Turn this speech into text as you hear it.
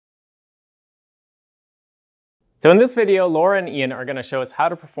So in this video, Laura and Ian are going to show us how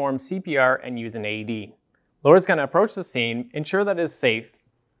to perform CPR and use an AED. Laura's going to approach the scene, ensure that it is safe,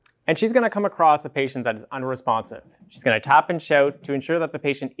 and she's going to come across a patient that is unresponsive. She's going to tap and shout to ensure that the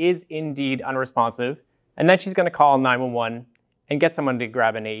patient is indeed unresponsive, and then she's going to call 911 and get someone to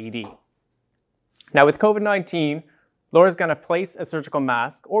grab an AED. Now with COVID-19, Laura's going to place a surgical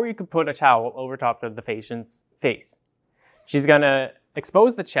mask, or you could put a towel over top of the patient's face. She's going to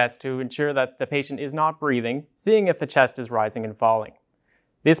expose the chest to ensure that the patient is not breathing, seeing if the chest is rising and falling.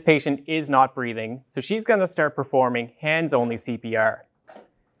 This patient is not breathing, so she's going to start performing hands-only CPR.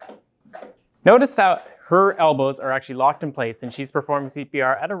 Notice that her elbows are actually locked in place and she's performing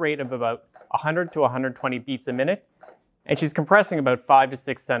CPR at a rate of about 100 to 120 beats a minute, and she's compressing about 5 to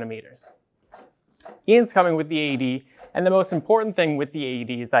 6 centimeters. Ian's coming with the AED, and the most important thing with the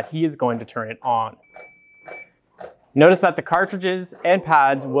AED is that he is going to turn it on. Notice that the cartridges and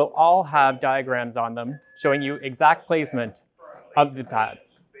pads will all have diagrams on them showing you exact placement of the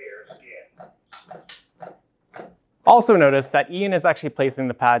pads. Also notice that Ian is actually placing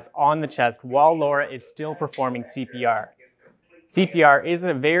the pads on the chest while Laura is still performing CPR. CPR is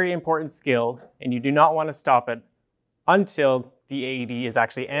a very important skill, and you do not want to stop it until the AED is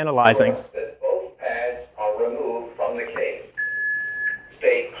actually analyzing. Both pads are removed from the case.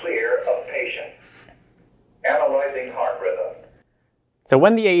 Stay clear of patient. Analyzing heart rhythm. So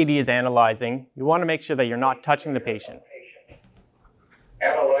when the AED is analyzing, you want to make sure that you're not touching the patient.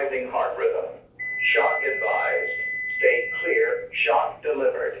 Analyzing heart rhythm. Shock advised. Stay clear. Shock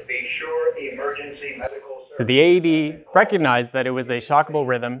delivered. Be sure emergency medical service. So the AED recognized that it was a shockable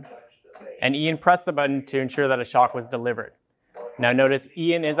rhythm, and Ian pressed the button to ensure that a shock was delivered. Now notice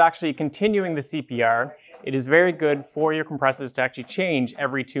Ian is actually continuing the CPR. It is very good for your compressors to actually change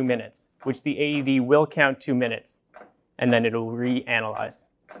every 2 minutes, which the AED will count 2 minutes, and then it'll reanalyze.